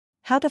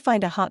How to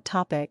find a hot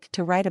topic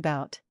to write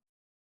about.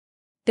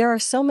 There are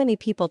so many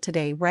people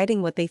today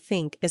writing what they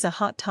think is a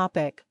hot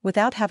topic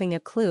without having a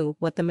clue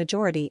what the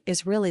majority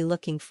is really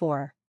looking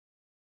for.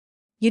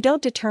 You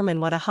don't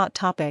determine what a hot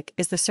topic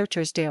is, the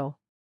searchers do.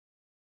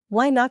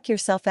 Why knock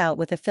yourself out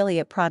with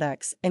affiliate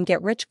products and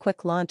get rich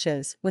quick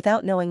launches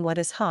without knowing what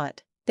is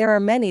hot? There are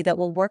many that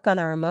will work on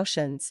our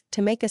emotions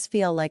to make us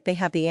feel like they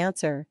have the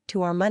answer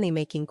to our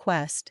money-making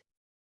quest.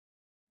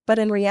 But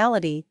in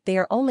reality, they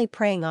are only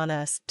preying on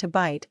us to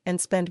bite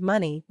and spend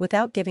money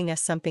without giving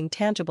us something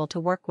tangible to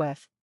work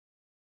with.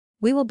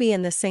 We will be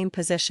in the same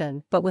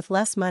position, but with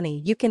less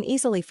money. You can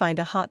easily find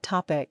a hot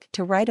topic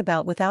to write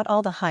about without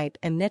all the hype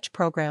and niche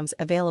programs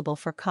available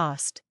for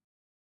cost.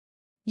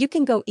 You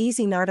can go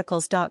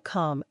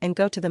easynarticles.com and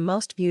go to the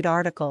most viewed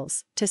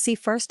articles to see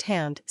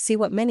firsthand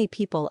what many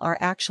people are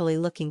actually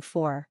looking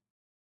for.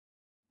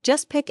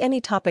 Just pick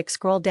any topic,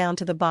 scroll down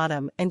to the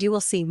bottom, and you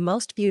will see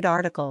most viewed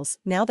articles.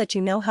 Now that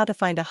you know how to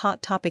find a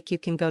hot topic, you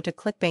can go to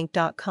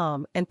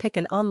clickbank.com and pick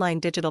an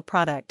online digital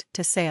product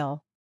to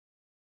sell.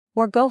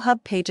 Or go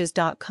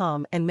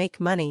hubpages.com and make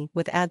money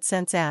with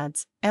AdSense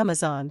ads,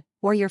 Amazon,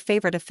 or your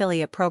favorite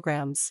affiliate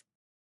programs.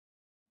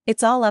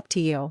 It's all up to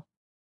you.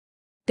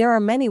 There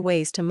are many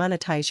ways to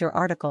monetize your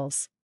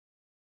articles.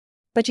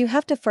 But you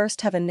have to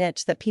first have a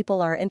niche that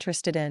people are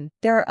interested in.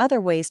 There are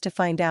other ways to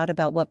find out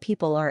about what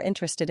people are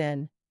interested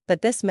in,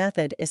 but this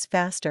method is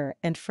faster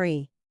and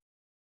free.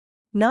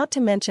 Not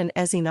to mention,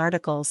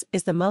 Easynarticles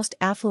is the most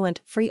affluent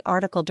free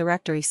article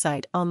directory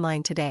site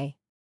online today.